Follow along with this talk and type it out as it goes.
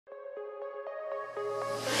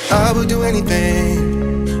I would do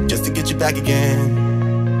anything just to get you back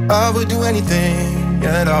again. I would do anything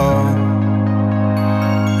at all.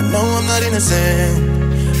 I know I'm not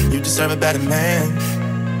innocent, you deserve a better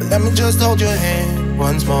man, but let me just hold your hand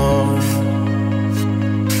once more.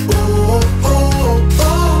 Ooh, ooh,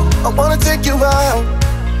 ooh, I wanna take you out.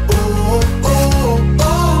 Ooh, ooh,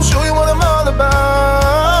 ooh, show you what I'm all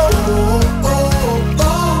about. Ooh, ooh,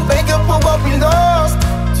 ooh, make up for what we lost.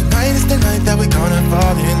 Tonight is the night that we're gonna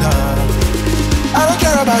fall in love. I don't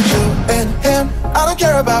care about you and him, I don't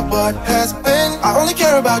care about what has been. I only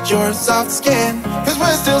care about your soft skin, cause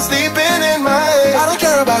we're still sleeping in my head. I don't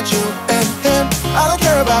care about you and him, I don't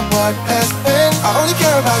care about what has been. I only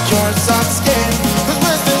care about your soft skin.